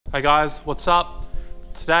Hey guys, what's up?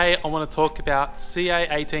 Today I want to talk about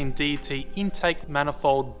CA18DET intake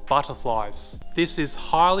manifold butterflies. This is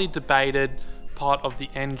highly debated part of the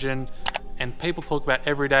engine and people talk about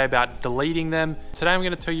every day about deleting them. Today I'm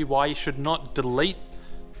going to tell you why you should not delete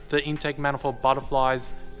the intake manifold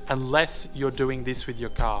butterflies unless you're doing this with your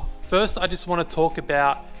car. First, I just want to talk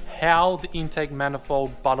about how the intake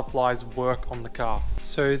manifold butterflies work on the car.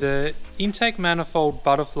 So the intake manifold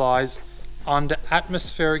butterflies under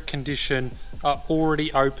atmospheric condition are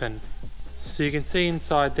already open. So you can see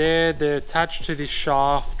inside there, they're attached to this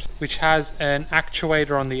shaft which has an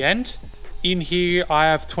actuator on the end. In here I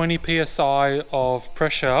have 20 psi of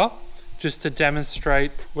pressure just to demonstrate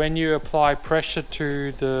when you apply pressure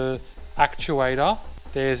to the actuator,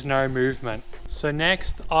 there's no movement. So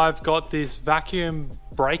next I've got this vacuum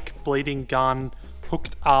brake bleeding gun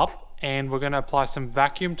hooked up and we're going to apply some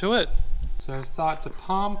vacuum to it. So start to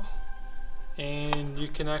pump and you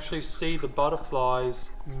can actually see the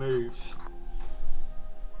butterflies move.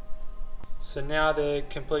 So now they're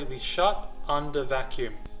completely shut under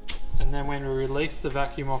vacuum. And then when we release the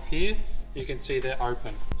vacuum off here, you can see they're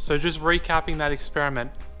open. So just recapping that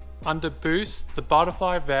experiment, under boost, the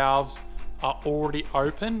butterfly valves are already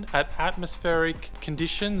open. At atmospheric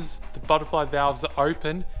conditions, the butterfly valves are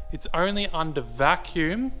open. It's only under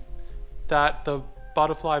vacuum that the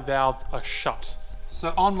butterfly valves are shut.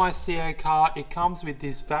 So on my CA car, it comes with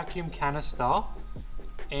this vacuum canister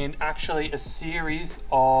and actually a series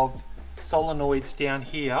of solenoids down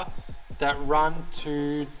here that run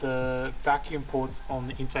to the vacuum ports on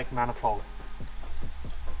the intake manifold.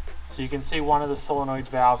 So you can see one of the solenoid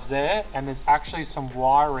valves there, and there's actually some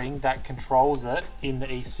wiring that controls it in the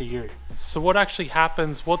ECU. So what actually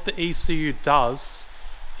happens, what the ECU does,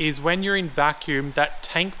 is when you're in vacuum, that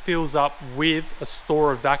tank fills up with a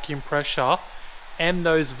store of vacuum pressure and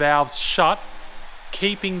those valves shut,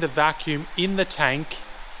 keeping the vacuum in the tank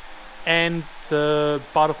and the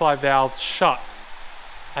butterfly valves shut.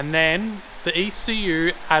 And then the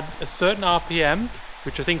ECU at a certain RPM,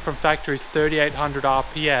 which I think from factory is 3800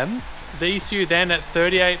 RPM, the ECU then at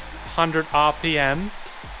 3800 RPM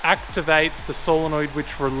activates the solenoid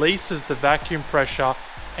which releases the vacuum pressure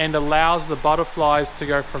and allows the butterflies to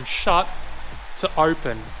go from shut to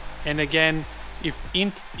open. And again, if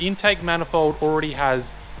intake manifold already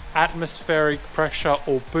has atmospheric pressure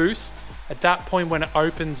or boost, at that point when it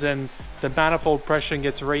opens and the manifold pressure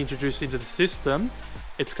gets reintroduced into the system,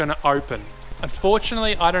 it's going to open.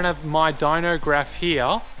 Unfortunately, I don't have my dyno graph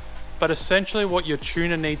here, but essentially what your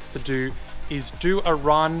tuner needs to do is do a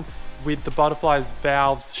run with the butterfly's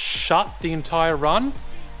valves shut the entire run,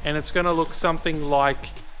 and it's going to look something like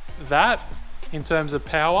that in terms of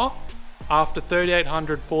power. After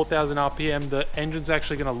 3800, 4000 RPM, the engine's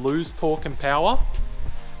actually going to lose torque and power.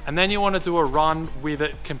 And then you want to do a run with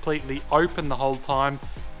it completely open the whole time,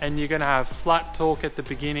 and you're going to have flat torque at the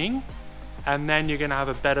beginning, and then you're going to have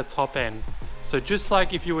a better top end. So just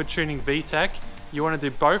like if you were tuning VTEC, you want to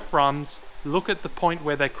do both runs, look at the point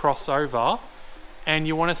where they cross over, and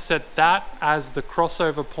you want to set that as the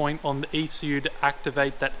crossover point on the ECU to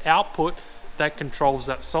activate that output that controls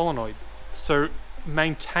that solenoid. So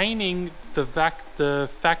maintaining the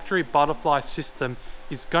factory butterfly system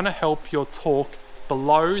is going to help your torque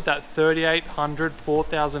below that 3800,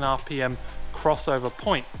 4000 RPM crossover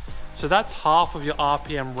point. So that's half of your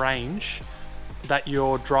RPM range that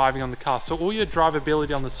you're driving on the car. So all your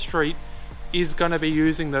drivability on the street is going to be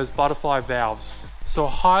using those butterfly valves. So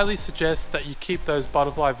I highly suggest that you keep those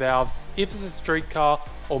butterfly valves if it's a street car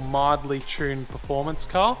or mildly tuned performance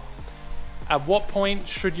car. At what point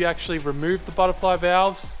should you actually remove the butterfly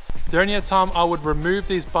valves? The only time I would remove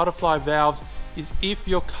these butterfly valves is if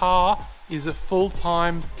your car is a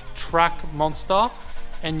full-time track monster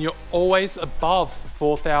and you're always above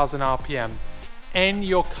 4000 RPM and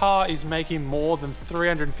your car is making more than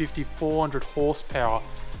 350, 400 horsepower.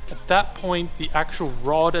 At that point, the actual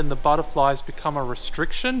rod and the butterflies become a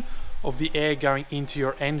restriction of the air going into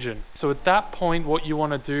your engine. So at that point, what you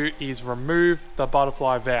want to do is remove the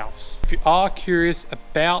butterfly valves. If you are curious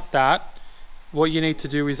about that, what you need to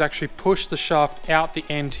do is actually push the shaft out the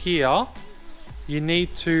end here. You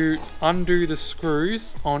need to undo the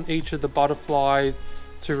screws on each of the butterflies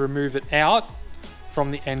to remove it out from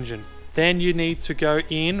the engine. Then you need to go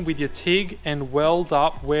in with your TIG and weld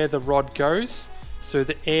up where the rod goes so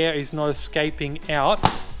the air is not escaping out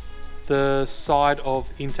the side of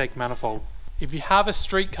the intake manifold. If you have a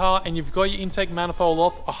street car and you've got your intake manifold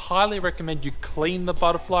off, I highly recommend you clean the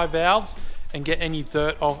butterfly valves and get any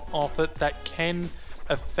dirt off it that can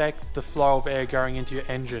affect the flow of air going into your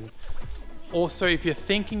engine. Also, if you're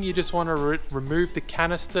thinking you just want to remove the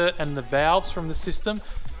canister and the valves from the system,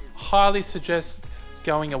 highly suggest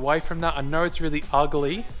going away from that. I know it's really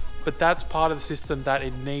ugly, but that's part of the system that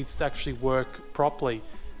it needs to actually work properly.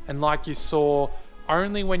 And like you saw,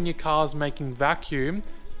 only when your car's making vacuum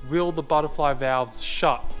will the butterfly valves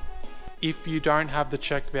shut if you don't have the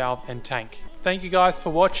check valve and tank. Thank you guys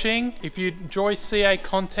for watching. If you enjoy CA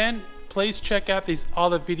content, please check out these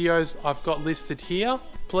other videos I've got listed here.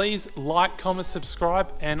 Please like, comment,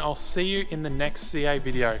 subscribe, and I'll see you in the next CA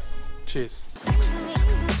video. Cheers.